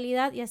es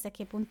realidad y hasta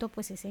qué punto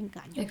pues es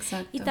engaño?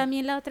 Exacto. Y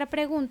también la otra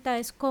pregunta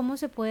es cómo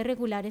se puede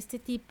regular este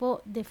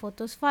tipo de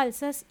fotos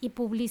falsas y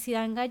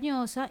publicidad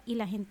engañosa. Y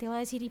la gente va a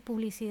decir, ¿y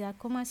publicidad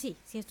cómo así?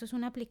 Si esto es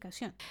una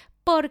aplicación.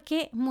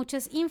 Porque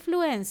muchos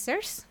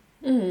influencers,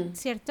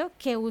 ¿cierto?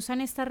 Que usan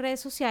estas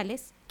redes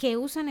sociales, que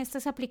usan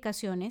estas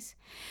aplicaciones,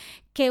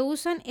 que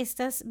usan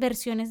estas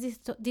versiones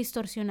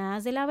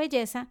distorsionadas de la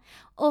belleza,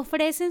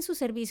 ofrecen sus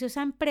servicios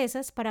a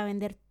empresas para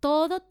vender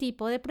todo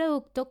tipo de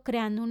producto,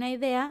 creando una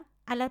idea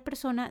a la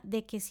persona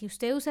de que si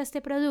usted usa este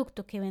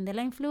producto que vende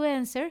la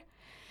influencer,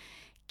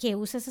 que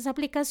usa esas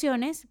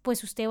aplicaciones,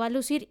 pues usted va a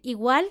lucir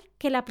igual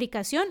que la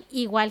aplicación,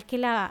 igual que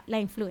la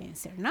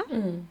influencer, ¿no?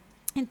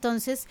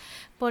 Entonces,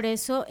 por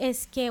eso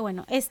es que,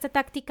 bueno, esta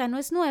táctica no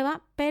es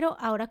nueva, pero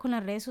ahora con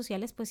las redes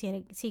sociales pues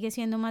sigue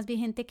siendo más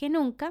vigente que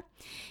nunca.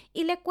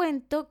 Y le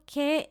cuento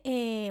que,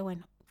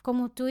 bueno,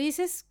 como tú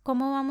dices,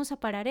 ¿cómo vamos a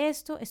parar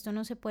esto? Esto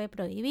no se puede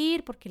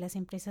prohibir porque las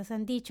empresas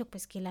han dicho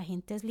pues que la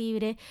gente es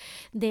libre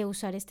de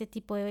usar este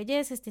tipo de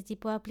belleza, este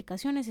tipo de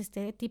aplicaciones,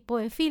 este tipo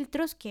de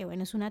filtros, que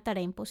bueno, es una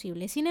tarea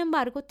imposible. Sin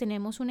embargo,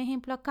 tenemos un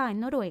ejemplo acá en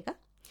Noruega,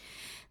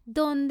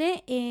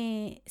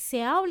 donde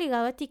se ha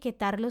obligado a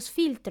etiquetar los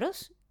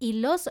filtros y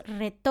los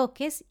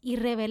retoques y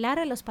revelar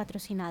a los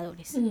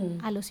patrocinadores,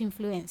 a los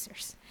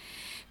influencers.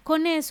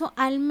 Con eso,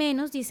 al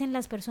menos, dicen,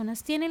 las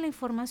personas tienen la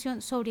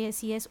información sobre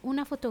si es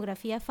una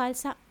fotografía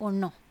falsa o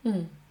no.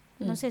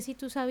 No sé si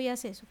tú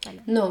sabías eso,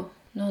 Paloma.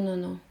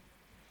 No.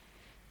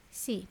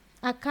 Sí,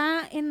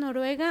 acá en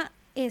Noruega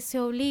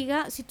se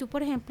obliga, si tú,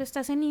 por ejemplo,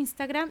 estás en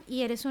Instagram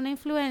y eres una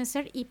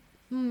influencer y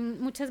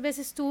muchas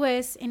veces tú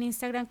ves en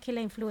Instagram que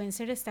la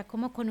influencer está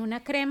como con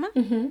una crema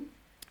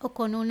o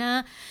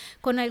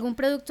con algún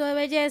producto de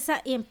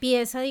belleza y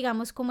empieza,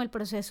 digamos, como el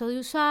proceso de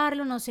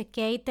usarlo, no sé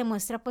qué, y te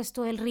muestra pues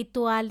todo el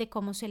ritual de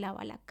cómo se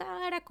lava la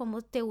cara,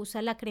 cómo te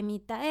usa la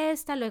cremita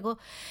esta, luego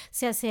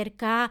se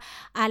acerca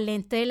al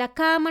lente de la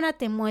cámara,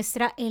 te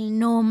muestra el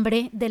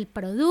nombre del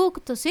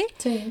producto, ¿sí?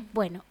 Sí.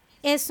 Bueno,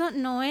 eso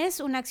no es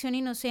una acción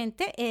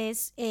inocente,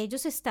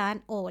 ellos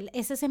están, o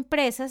esas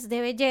empresas de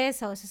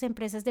belleza o esas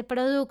empresas de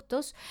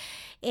productos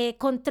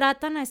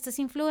contratan a estos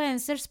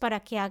influencers para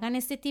que hagan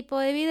este tipo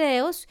de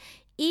videos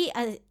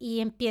y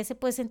empiece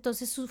pues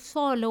entonces sus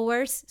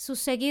followers, sus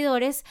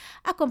seguidores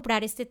a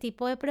comprar este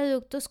tipo de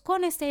productos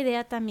con esta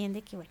idea también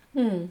de que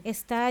bueno,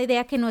 esta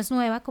idea que no es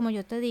nueva, como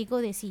yo te digo,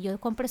 de si yo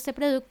compro este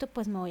producto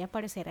pues me voy a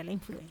parecer a la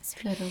influencer.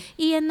 Claro.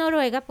 Y en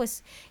Noruega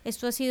pues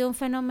esto ha sido un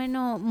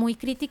fenómeno muy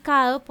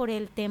criticado por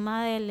el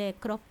tema del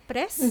crop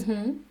press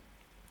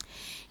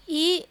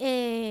y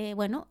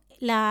bueno,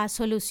 la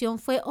solución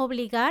fue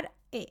obligar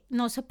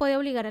no se puede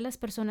obligar a las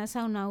personas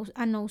a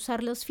no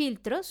usar los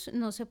filtros,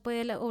 no se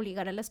puede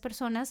obligar a las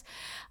personas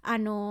a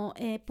no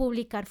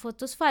publicar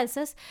fotos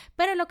falsas,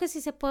 pero lo que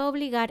sí se puede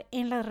obligar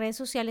en las redes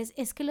sociales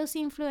es que los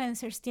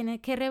influencers tienen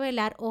que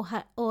revelar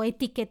o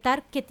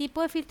etiquetar qué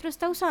tipo de filtro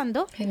está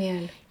usando.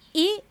 Genial.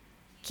 Y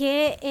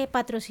qué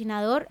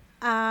patrocinador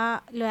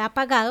lo ha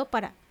pagado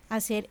para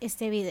hacer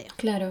este video.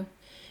 Claro.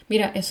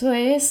 Mira, eso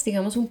es,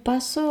 digamos, un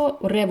paso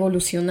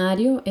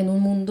revolucionario en un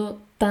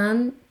mundo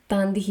tan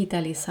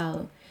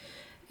digitalizado.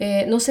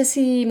 No sé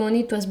si,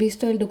 Moni, tú has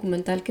visto el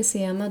documental que se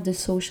llama The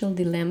Social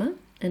Dilemma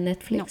en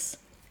Netflix.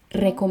 No.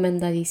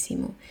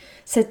 Recomendadísimo.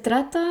 Se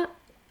trata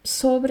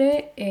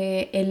sobre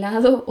el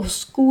lado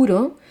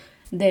oscuro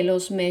de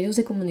los medios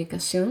de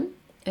comunicación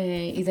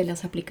y de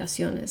las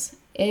aplicaciones.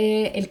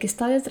 El que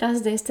está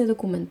detrás de este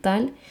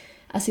documental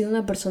ha sido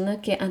una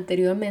persona que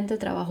anteriormente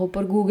trabajó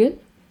por Google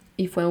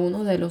y fue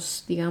uno de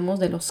los, digamos,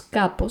 de los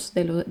capos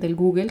del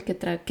Google, que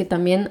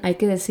también, hay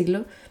que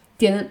decirlo,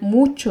 tienen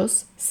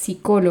muchos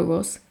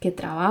psicólogos que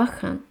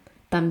trabajan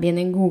también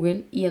en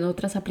Google y en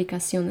otras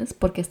aplicaciones,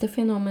 porque este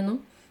fenómeno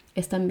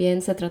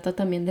se trata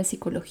también de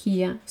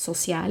psicología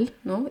social,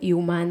 ¿no? Y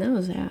humana,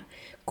 o sea,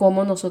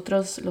 cómo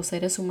nosotros los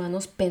seres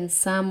humanos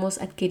pensamos,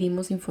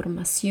 adquirimos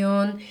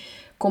información,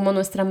 cómo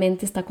nuestra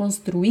mente está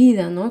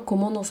construida, ¿no?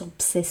 Cómo nos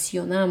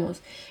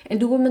obsesionamos. El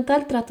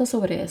documental trata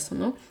sobre eso,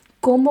 ¿no?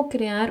 Cómo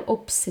crear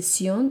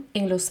obsesión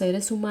en los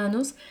seres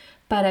humanos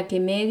para que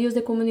medios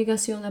de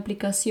comunicación,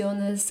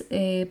 aplicaciones,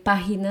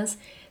 páginas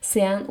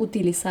sean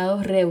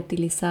utilizados,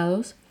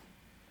 reutilizados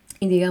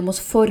y,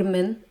 digamos,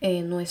 formen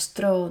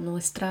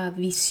nuestra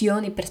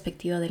visión y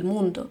perspectiva del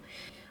mundo.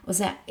 O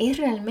sea, es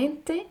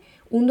realmente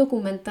un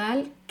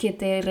documental que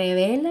te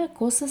revela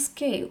cosas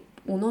que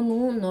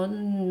uno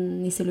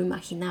ni se lo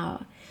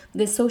imaginaba.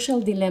 The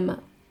Social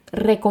Dilemma,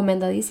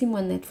 recomendadísimo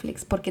en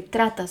Netflix, porque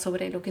trata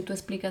sobre lo que tú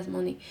explicas,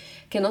 Moni,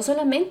 que no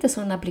solamente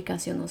son la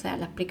aplicación, o sea,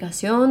 la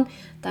aplicación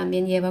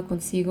también lleva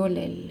consigo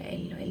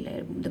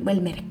el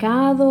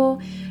mercado,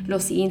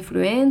 los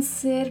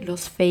influencers,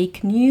 los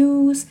fake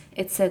news,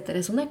 etc.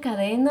 Es una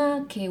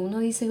cadena que uno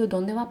dice,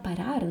 ¿dónde va a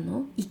parar,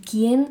 no? ¿Y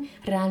quién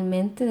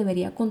realmente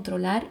debería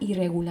controlar y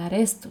regular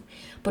esto?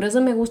 Por eso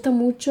me gusta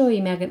mucho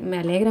y me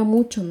alegra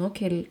mucho, ¿no?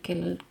 que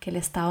el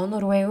Estado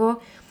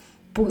noruego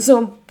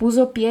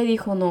puso pie y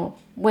dijo, no,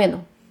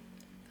 bueno,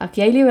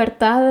 aquí hay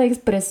libertad de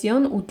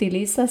expresión,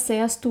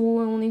 seas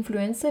tú un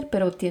influencer,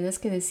 pero tienes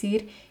que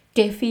decir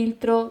qué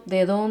filtro,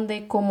 de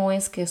dónde, cómo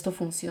es que esto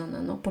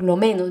funciona, ¿no? Por lo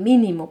menos,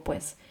 mínimo,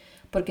 pues,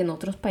 porque en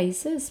otros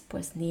países,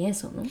 pues, ni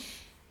eso, ¿no?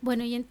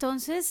 Bueno, y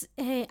entonces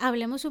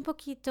hablemos un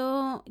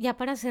poquito ya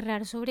para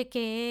cerrar sobre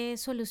qué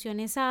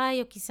soluciones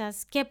hay o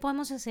quizás qué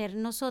podemos hacer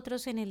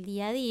nosotros en el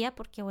día a día,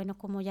 porque bueno,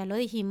 como ya lo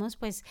dijimos,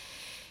 pues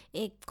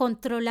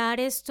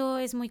controlar esto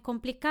es muy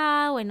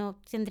complicado, bueno,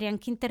 tendrían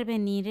que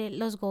intervenir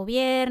los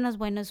gobiernos,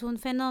 bueno, es un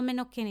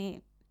fenómeno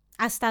que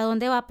hasta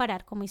dónde va a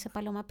parar, como dice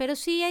Paloma, pero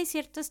sí hay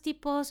ciertos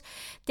tipos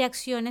de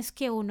acciones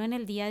que uno en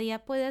el día a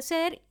día puede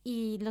hacer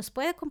y los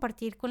puede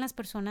compartir con las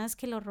personas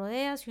que lo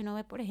rodean. Si uno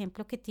ve, por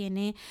ejemplo, que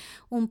tiene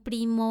un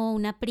primo,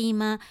 una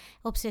prima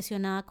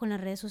obsesionada con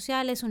las redes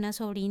sociales, una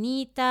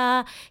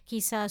sobrinita,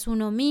 quizás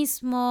uno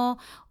mismo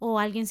o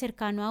alguien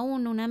cercano a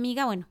uno, una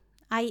amiga, bueno,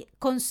 hay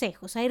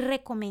consejos, hay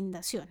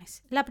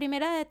recomendaciones. La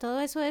primera de todo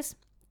eso es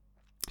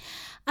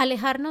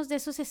alejarnos de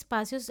esos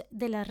espacios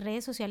de las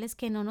redes sociales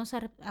que no nos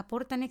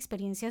aportan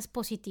experiencias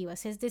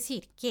positivas. Es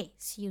decir, que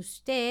si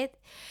usted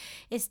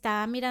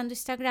está mirando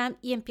Instagram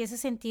y empieza a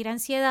sentir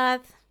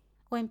ansiedad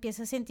o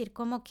empieza a sentir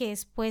como que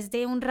después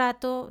de un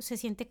rato se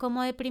siente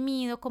como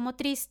deprimido, como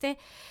triste,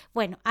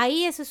 bueno,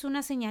 ahí eso es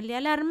una señal de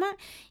alarma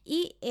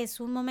y es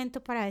un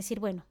momento para decir,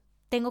 bueno,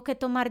 tengo que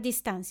tomar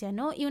distancia,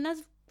 ¿no? Y una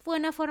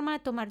buena forma de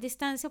tomar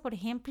distancia, por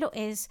ejemplo,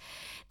 es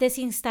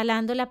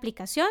desinstalando la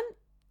aplicación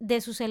de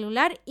su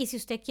celular y si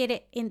usted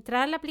quiere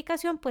entrar a la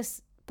aplicación,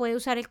 pues puede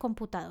usar el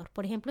computador.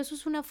 Por ejemplo, eso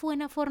es una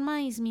buena forma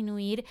de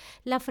disminuir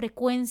la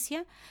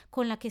frecuencia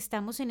con la que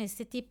estamos en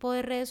este tipo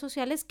de redes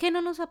sociales que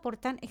no nos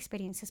aportan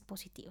experiencias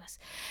positivas.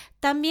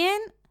 También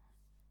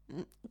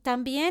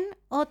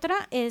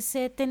otra es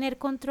tener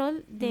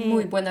control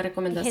muy buena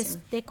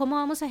recomendación de cómo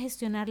vamos a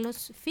gestionar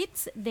los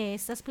feeds de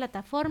estas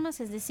plataformas,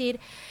 es decir,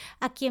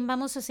 a quién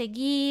vamos a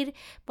seguir,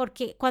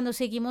 porque cuando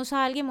seguimos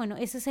a alguien, bueno,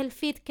 ese es el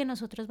feed que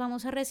nosotros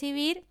vamos a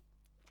recibir.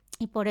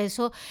 Y por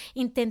eso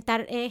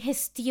intentar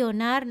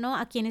gestionar, ¿no?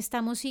 A quién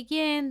estamos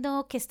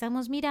siguiendo, qué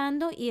estamos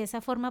mirando y de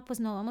esa forma pues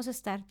no vamos a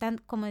estar tan,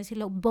 como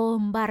decirlo,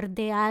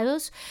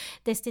 bombardeados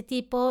de este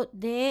tipo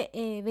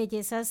de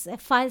bellezas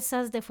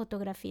falsas, de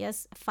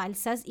fotografías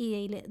falsas y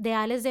de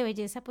ideales de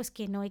belleza pues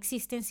que no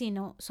existen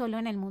sino solo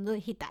en el mundo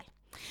digital.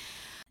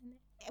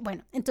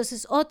 Bueno,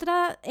 entonces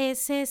otra es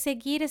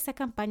seguir esta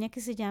campaña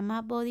que se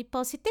llama Body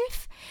Positive,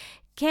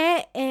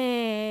 que,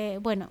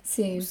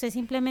 Sí. usted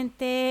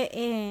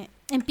simplemente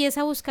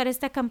empieza a buscar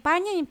esta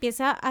campaña y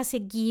empieza a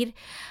seguir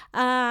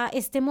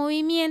este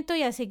movimiento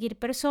y a seguir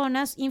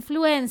personas,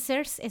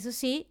 influencers, eso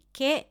sí,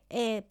 que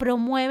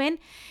promueven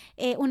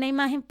una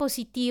imagen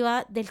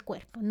positiva del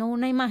cuerpo, no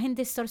una imagen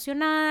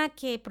distorsionada,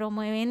 que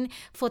promueven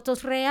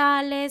fotos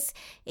reales,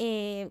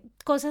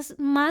 cosas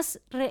más,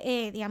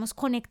 digamos,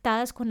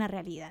 conectadas con la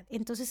realidad.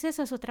 Entonces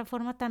esa es otra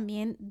forma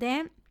también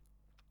de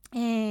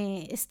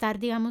estar,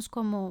 digamos,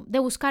 como de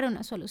buscar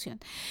una solución.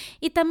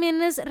 Y también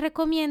les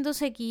recomiendo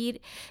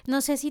seguir, no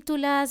sé si tú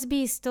la has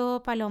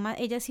visto, Paloma,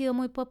 ella ha sido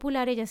muy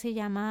popular, ella se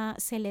llama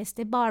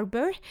Celeste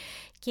Barber,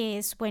 que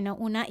es, bueno,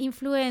 una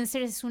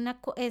influencer, es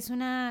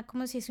una,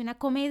 ¿cómo se dice? Una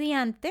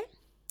comediante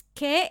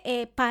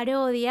que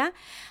parodia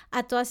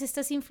a todas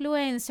estas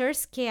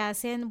influencers que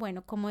hacen,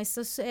 bueno, como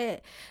estos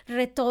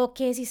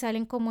retoques y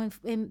salen como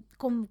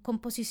con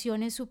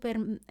composiciones súper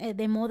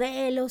de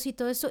modelos y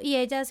todo esto, y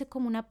ella hace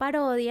como una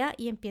parodia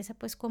y empieza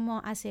pues como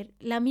a hacer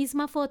la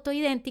misma foto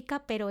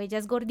idéntica, pero ella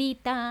es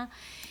gordita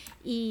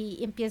y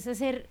empieza a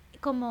hacer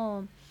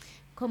como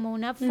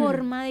una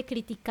forma de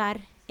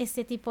criticar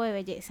este tipo de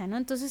belleza, ¿no?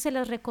 Entonces se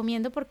los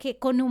recomiendo porque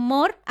con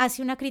humor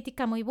hace una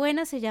crítica muy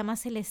buena, se llama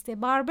Celeste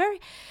Barber,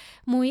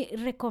 muy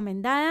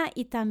recomendada.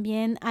 Y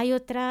también hay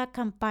otra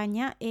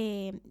campaña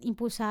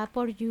impulsada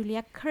por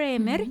Julia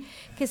Kremer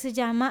que se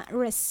llama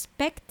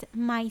Respect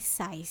My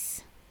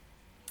Size.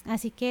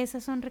 Así que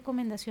esas son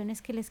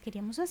recomendaciones que les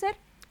queríamos hacer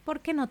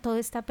porque no todo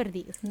está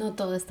perdido. No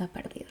todo está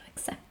perdido,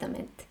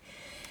 exactamente.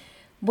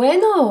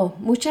 Bueno,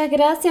 muchas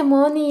gracias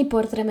Moni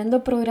por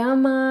tremendo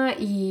programa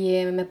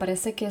y me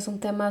parece que es un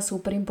tema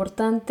súper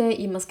importante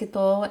y más que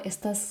todo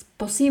estas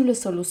posibles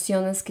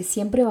soluciones que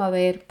siempre va a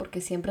haber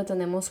porque siempre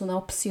tenemos una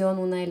opción,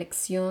 una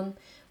elección,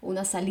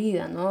 una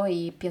salida, ¿no?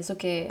 Y pienso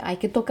que hay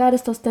que tocar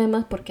estos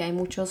temas porque hay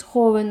muchos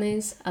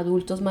jóvenes,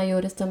 adultos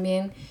mayores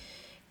también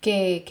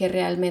que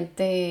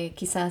realmente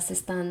quizás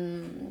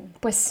están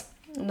pues,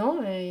 ¿no?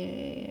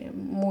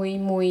 Muy,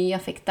 muy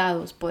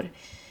afectados por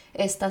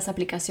estas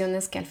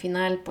aplicaciones que al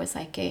final pues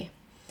hay que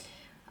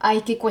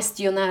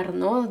cuestionar,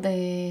 ¿no?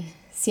 De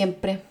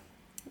siempre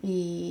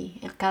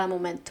y a cada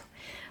momento.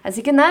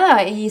 Así que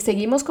nada, y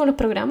seguimos con los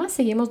programas,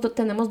 tenemos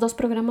 2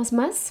 programas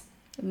más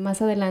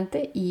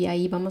adelante y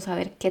ahí vamos a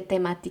ver qué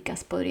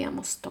temáticas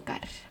podríamos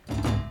tocar.